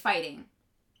fist fighting.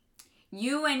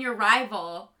 You and your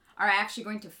rival are actually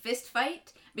going to fist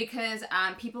fight because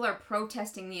people are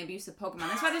protesting the abuse of Pokemon.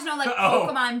 That's why there's no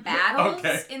Pokemon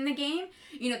battles in the game.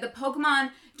 You know, the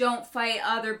Pokemon don't fight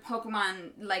other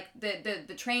Pokemon like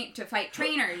the train to fight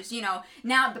trainers. You know,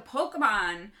 now the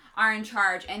Pokemon are in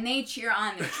charge and they cheer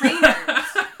on the trainers.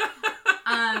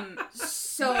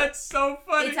 So that's so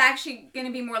funny. It's actually going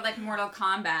to be more like Mortal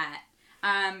Kombat.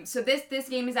 So this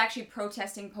game is actually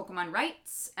protesting Pokemon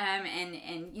rights, and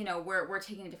you know we're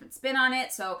taking a different spin on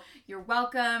it. So you're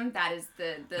welcome. That is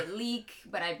the leak,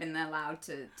 but I've been allowed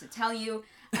to tell you.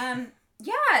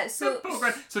 Yeah. So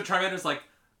Charmander's like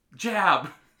jab,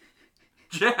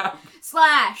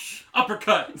 slash,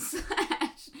 uppercut,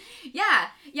 slash. Yeah,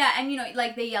 and you know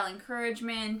like they yell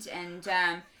encouragement, and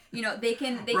you know they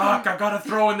can Rock. I gotta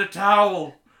throw in the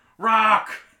towel.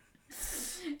 Rock.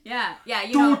 Yeah,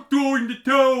 you Don't throw in the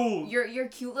towel. Your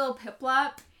cute little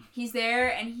Piplup, he's there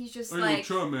and he's just like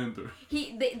Charmander.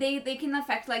 They can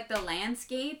affect like the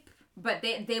landscape, but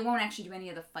they won't actually do any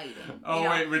of the fighting. Oh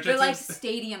wait, Richard. They're like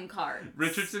stadium cards.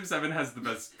 Richard Sim 7 has the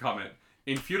best comment.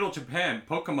 In feudal Japan,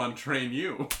 Pokemon train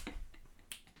you.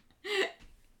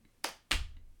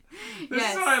 This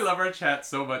is why I love our chat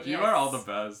so much. You are all the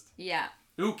best. Yeah.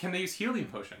 Ooh, can they use healing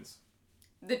potions?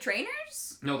 The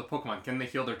trainers? No, the Pokemon. Can they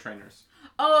heal their trainers?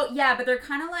 Oh, yeah, but they're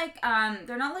kind of like,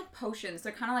 they're not like potions.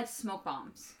 They're kind of like smoke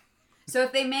bombs. So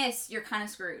if they miss, you're kind of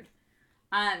screwed.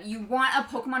 You want a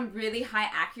Pokemon really high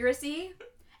accuracy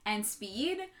and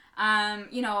speed.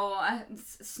 You know,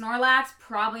 Snorlax,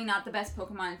 probably not the best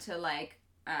Pokemon to, like,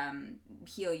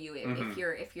 heal you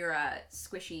if you're a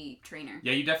squishy trainer.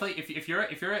 Yeah, you definitely, if you're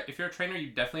a trainer, you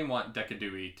definitely want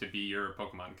Decadui to be your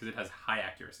Pokemon because it has high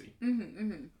accuracy.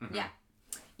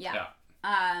 Yeah.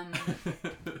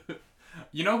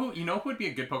 You know who would be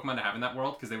a good Pokemon to have in that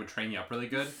world because they would train you up really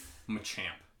good?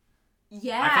 Machamp.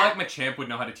 Yeah. I feel like Machamp would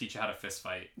know how to teach you how to fist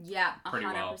fight. Yeah, 100%. Pretty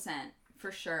well.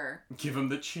 For sure. Give him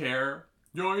the chair.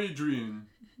 Yo, Adrian.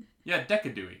 Yeah,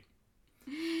 Decadui.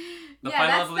 The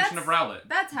final evolution of Rowlet.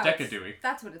 That's how Decadui.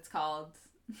 That's what it's called.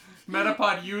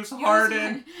 Metapod, use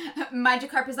Harden.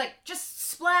 Magikarp is like,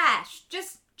 just splash.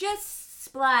 Just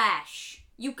splash.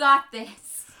 You got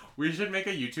this. We should make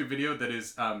a YouTube video that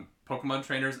is Pokemon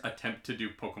trainers attempt to do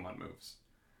Pokemon moves.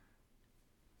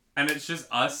 And it's just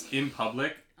us in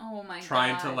public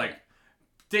trying to like,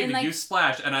 David, you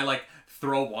splash, and I like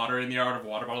throw water in the air out of a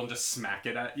water bottle and just smack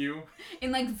it at you.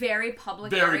 In like very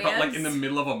public areas. Like in the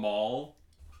middle of a mall.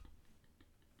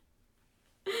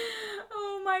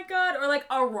 Oh my god. Or like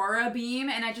Aurora Beam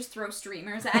and I just throw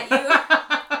streamers at you.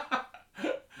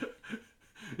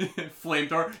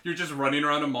 Flamethrower. You're just running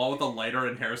around a mall with a lighter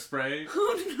and hairspray.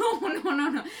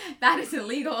 Oh, no. That is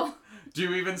illegal. Do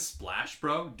you even splash,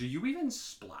 bro?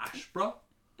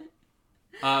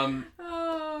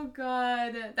 Oh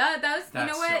god. That was, you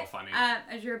know what? So funny.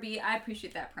 Azure B, I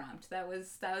appreciate that prompt. That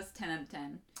was 10 out of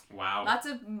 10. Wow. Lots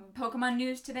of Pokemon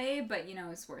news today, but you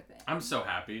know, it's worth it. I'm so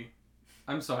happy.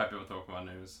 with Pokemon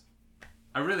news.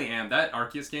 I really am. That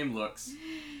Arceus game looks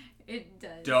It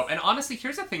does. dope. And honestly,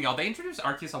 here's the thing, y'all. They introduced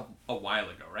Arceus a while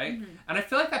ago, right? Mm-hmm. And I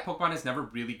feel like that Pokemon has never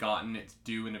really gotten its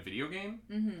due in a video game.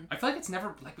 Mm-hmm. I feel like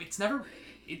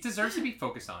it deserves to be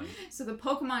focused on. So the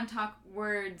Pokemon talk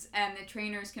words and the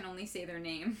trainers can only say their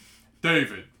name.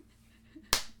 David.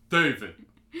 David.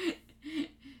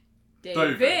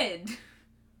 David.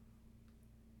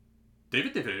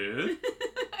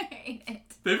 I hate it.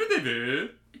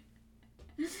 David.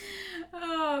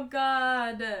 Oh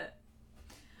god.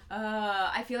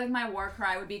 I feel like my war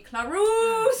cry would be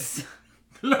Clarus.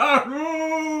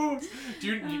 Clarus! Do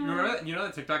you remember that? You know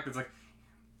the TikTok that's like,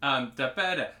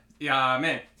 yeah,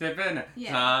 man,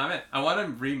 Yeah. I want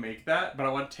to remake that, but I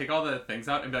want to take all the things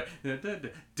out and be like,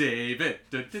 David, David,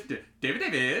 David,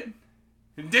 David,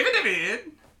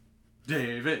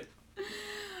 David,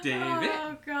 David,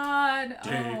 Oh God.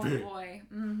 David. Oh boy.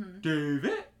 Mm-hmm.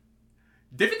 David,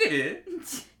 David,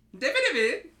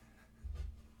 David.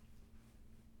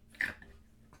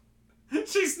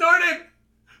 She snorted.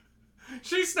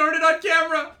 She snorted on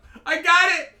camera. I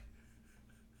got it.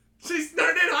 She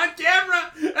snorted on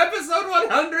camera. Episode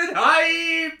 100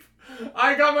 hype.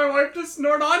 I got my wife to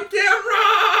snort on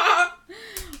camera.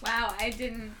 Wow, I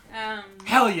didn't.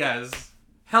 Hell yes.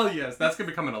 Hell yes. That's gonna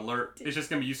become an alert. It's just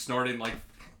gonna be you snorting like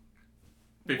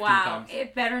 15 Wow, times.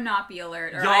 it better not be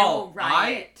alert, or I Y'all, will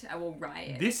riot. I will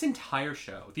riot. This entire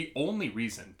show, the only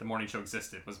reason the morning show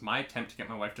existed was my attempt to get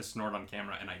my wife to snort on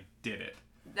camera, and I did it.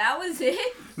 That was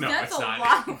it? No, That's it's a not.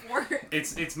 lot of work.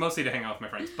 It's mostly to hang out with my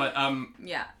friends, but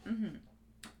Yeah. Mm-hmm.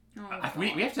 Oh, we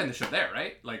have to end the show there,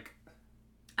 right? Like,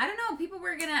 I don't know. People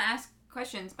were gonna ask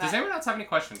questions, but does anyone else have any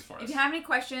questions for us? if you have any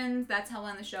questions, that's how we'll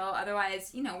end the show.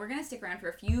 Otherwise, we're gonna stick around for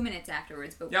a few minutes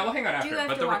afterwards. But Yeah, we'll hang out do after. have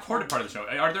But to the watch recorded one. part of the show,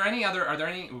 are there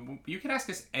any? You can ask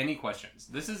us any questions.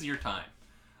 This is your time.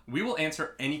 We will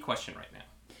answer any question right now.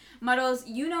 Muddles,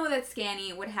 you know that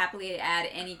Scanny would happily add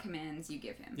any commands you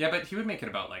give him. Yeah, but he would make it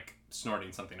about like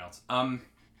snorting something else. All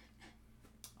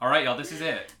right, y'all. This is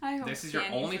it. I hope This is your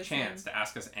Scanny's only listening. chance to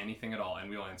ask us anything at all, and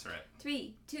we will answer it.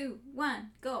 3, 2,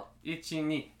 1, go.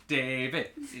 Ichini, David,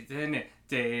 David,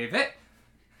 David.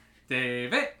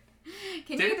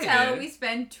 Can David. you tell we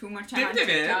spend too much time on David.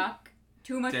 TikTok?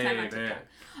 Too much time on David. TikTok.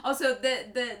 Also,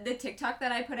 the TikTok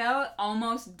that I put out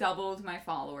almost doubled my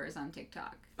followers on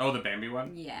TikTok. Oh, the Bambi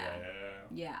one. Yeah.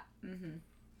 Yeah. Yeah. Mm-hmm.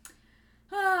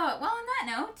 Well, on that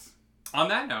note, On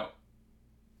that note,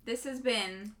 this has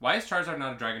been, why is Charizard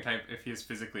not a dragon type if he is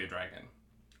physically a dragon?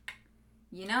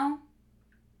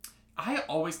 I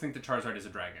always think that Charizard is a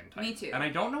dragon type. Me too. And I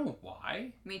don't know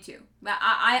why. Me too. But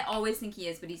I always think he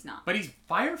is, but he's not. But he's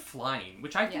fire flying,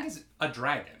 which I think Yeah. is a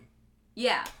dragon.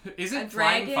 Yeah. Isn't A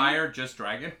flying dragon? fire just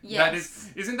dragon? Yes.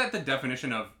 Isn't that the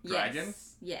definition of dragon?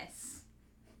 Yes.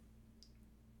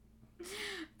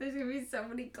 There's gonna be so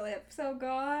many clips. Oh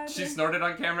God. She snorted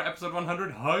on camera, episode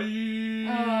 100.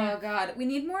 Hi. Oh God. We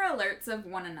need more alerts of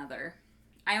one another.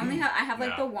 I have like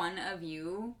Yeah. the one of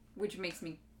you, which makes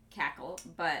me cackle,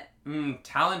 but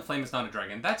Talonflame is not a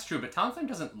dragon. That's true, but Talonflame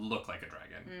doesn't look like a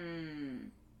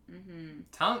dragon.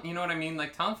 You know what I mean?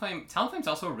 Like Talonflame's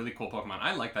also a really cool Pokemon.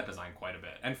 I like that design quite a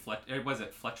bit. And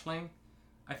Fletchling?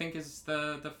 I think is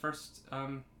the first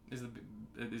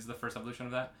is the first evolution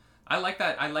of that. I like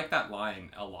that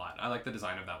line a lot. I like the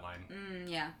design of that line.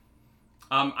 Yeah.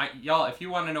 Y'all, if you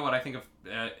want to know what I think of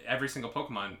every single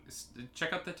Pokemon,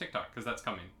 check out the TikTok because that's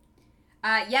coming.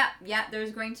 Yeah.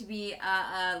 There's going to be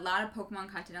a lot of Pokemon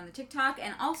content on the TikTok,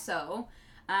 and also,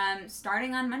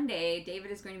 starting on Monday,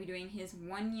 David is going to be doing his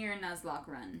 1-year Nuzlocke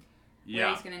run. Where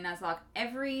Yeah. he's going to Nuzlocke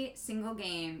every single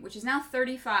game, which is now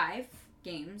 35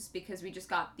 games because we just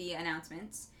got the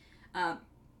announcements.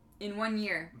 In 1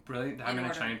 year. Brilliant Diamond and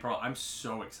order. Shining Pearl. I'm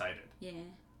so excited. Yeah.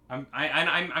 I'm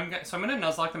gonna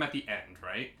Nuzlocke them at the end,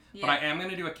 right? Yeah. But I am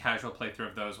gonna do a casual playthrough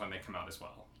of those when they come out as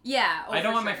well. Yeah. I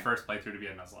don't want my sure. first playthrough to be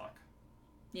a Nuzlocke.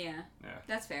 Yeah. Yeah.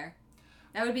 That's fair.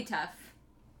 That would be tough.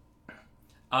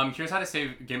 Here's how to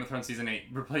save Game of Thrones Season 8.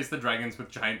 Replace the dragons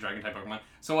with giant dragon-type Pokemon.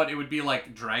 So what, it would be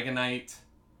like Dragonite,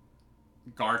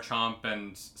 Garchomp,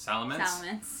 and Salamence?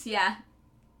 Salamence, yeah.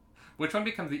 Which one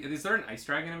becomes the... Is there an Ice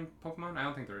Dragon in Pokemon? I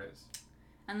don't think there is.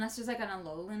 Unless there's like an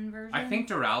Alolan version. I think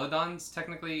Duraludon's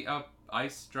technically a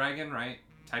Ice Dragon, right?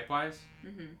 Type-wise?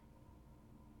 Mm-hmm.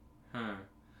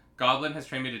 Goblin has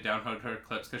trained me to download her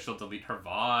clips because she'll delete her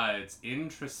VODs.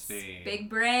 Interesting. Big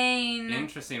brain.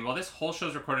 Interesting. Well, this whole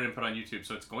show's recorded and put on YouTube,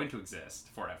 so it's going to exist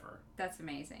forever. That's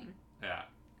amazing. Yeah.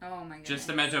 Oh my goodness. Just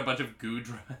imagine a bunch of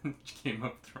Goodra in Game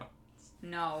of Thrones.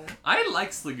 No. I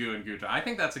like Sliggoo and Goodra. I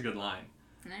think that's a good line.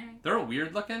 Alright. They're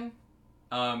weird looking,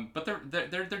 but they're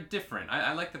different.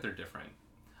 I like that they're different.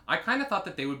 I kind of thought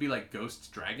that they would be like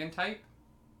Ghost Dragon type,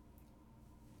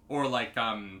 or like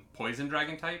Poison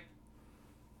Dragon type,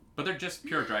 but they're just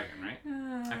pure dragon, right?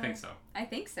 I think so. I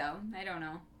think so. I don't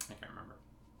know. I can't remember.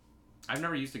 I've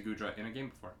never used a Goodra in a game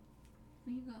before.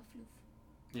 There you go, Floof.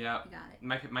 Yeah. You got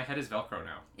it. My head is Velcro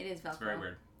now. It is Velcro. It's very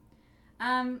weird.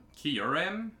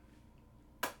 Kyurem?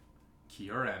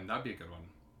 Kyurem, that'd be a good one.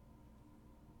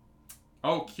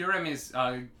 Oh, Kyurem is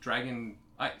Dragon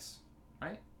Ice,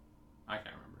 right? I can't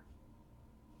remember.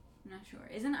 I'm not sure.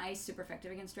 Isn't ice super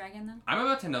effective against dragon though? I'm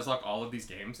about to Nuzlocke all of these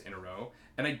games in a row,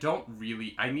 and I don't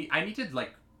really... I need to,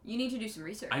 like, You need to do some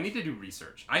research. I need to do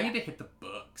research. I need to hit the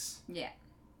books. Yeah.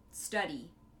 Study.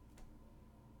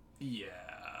 Yeah,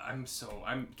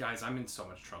 guys, I'm in so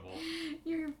much trouble.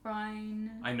 You're fine.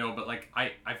 I know, but like,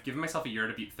 I've given myself a year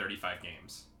to beat 35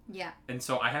 games. Yeah. And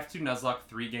so I have to Nuzlocke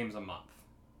 3 games a month.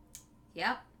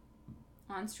 Yep.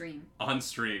 On stream. On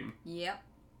stream. Yep.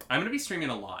 I'm gonna be streaming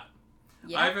a lot.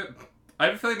 Yep. I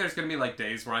have a feeling there's gonna be like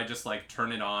days where I just like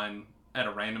turn it on at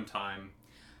a random time.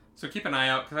 So keep an eye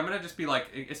out, because I'm gonna just be like,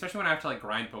 especially when I have to like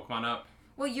grind Pokemon up.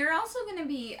 Well, you're also going to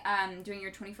be doing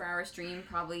your 24-hour stream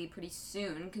probably pretty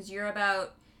soon, because you're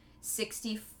about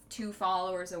 62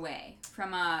 followers away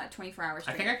from a 24-hour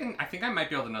stream. I think I might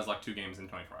be able to Nuzlocke 2 games in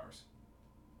 24 hours.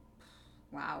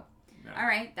 Wow. Yeah. All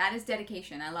right, that is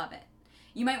dedication. I love it.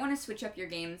 You might want to switch up your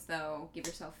games, though. Give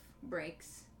yourself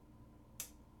breaks.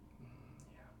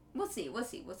 Yeah. We'll see. We'll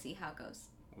see how it goes.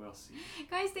 We'll see.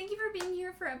 Guys, thank you for being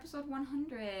here for episode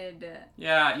 100.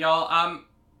 Yeah, y'all.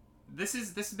 This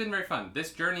has been very fun.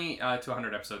 This journey to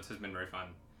 100 episodes has been very fun.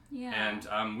 Yeah.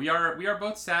 And we are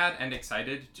both sad and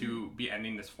excited to be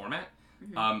ending this format.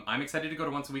 Mm-hmm. I'm excited to go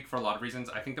to once a week for a lot of reasons.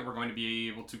 I think that we're going to be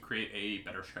able to create a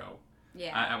better show.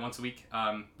 Yeah. At once a week,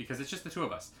 because it's just the two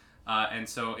of us. And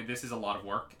so this is a lot of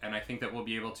work, and I think that we'll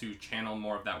be able to channel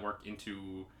more of that work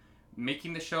into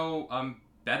making the show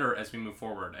better as we move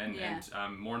forward and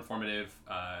more informative.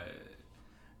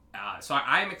 So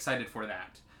I'm excited for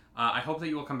that. I hope that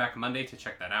you will come back Monday to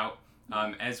check that out.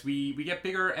 As we get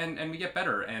bigger and we get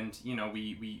better, and you know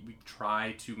we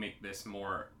try to make this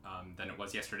more than it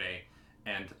was yesterday,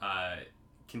 and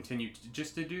continue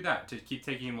to do that, to keep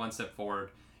taking one step forward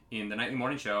in the nightly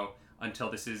morning show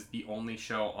until this is the only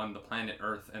show on the planet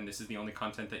Earth, and this is the only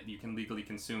content that you can legally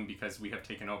consume because we have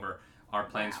taken over our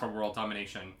plans for world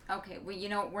domination. Okay, well, you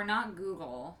know, we're not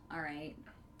Google, all right?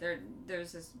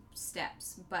 There's just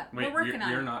steps, but Wait, we're working on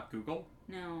it. You're not Google?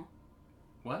 No.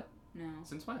 What? No.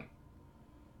 Since when?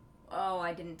 Oh,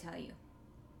 I didn't tell you.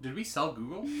 Did we sell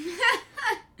Google?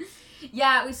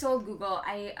 Yeah, we sold Google.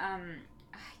 I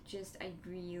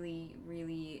really,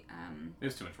 It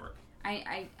was too much work.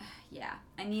 I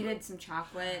needed some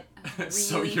chocolate. I'm really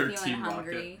So you're feeling Team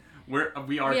hungry. Rocket.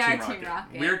 We are Team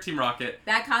Rocket. We're Team Rocket.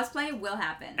 That cosplay will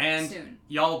happen and soon.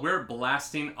 Y'all, we're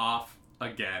blasting off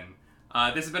again.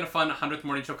 This has been a fun 100th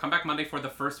morning show. Come back Monday for the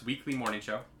first weekly morning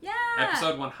show. Yeah.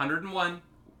 Episode 101.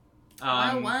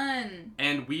 101.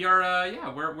 And we are,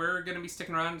 we're going to be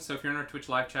sticking around. So if you're in our Twitch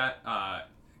live chat,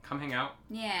 come hang out.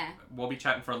 Yeah. We'll be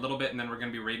chatting for a little bit, and then we're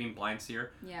going to be rating Blindseer,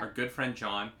 our good friend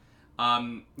John.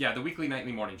 The weekly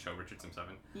nightly morning show, Richard Sim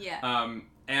 7. Yeah.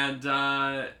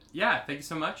 Thank you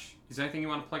so much. Is there anything you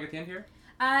want to plug at the end here?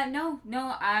 No.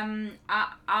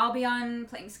 I'll be on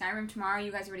playing Skyrim tomorrow.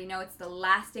 You guys already know it's the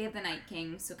last day of the Night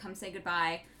King, so come say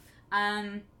goodbye.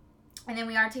 And then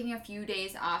we are taking a few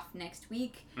days off next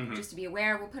week, just to be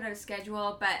aware. We'll put out a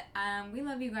schedule, but we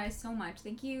love you guys so much.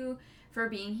 Thank you for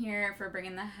being here, for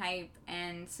bringing the hype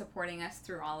and supporting us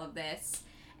through all of this.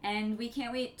 And we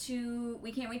can't wait to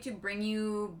bring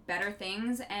you better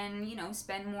things and, you know,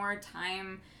 spend more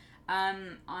time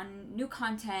on new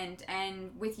content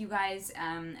and with you guys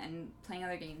and playing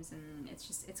other games. And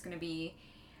it's gonna be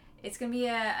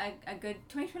a good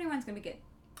 2021 is gonna be good.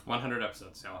 100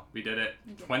 episodes, y'all. We did it.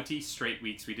 20 straight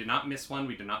weeks. We did not miss one.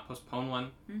 We did not postpone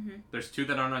one. There's 2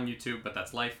 that aren't on YouTube, but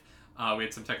that's life. We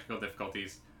had some technical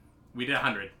difficulties. We did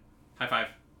 100. High five.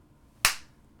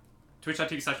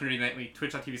 Twitch.tv/nerdynightly,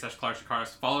 Twitch.tv/ClarkShakaris.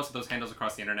 Follow us at those handles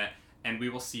across the internet, and we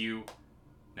will see you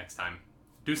next time.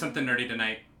 Do something nerdy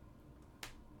tonight.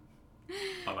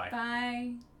 Bye-bye.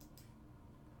 Bye.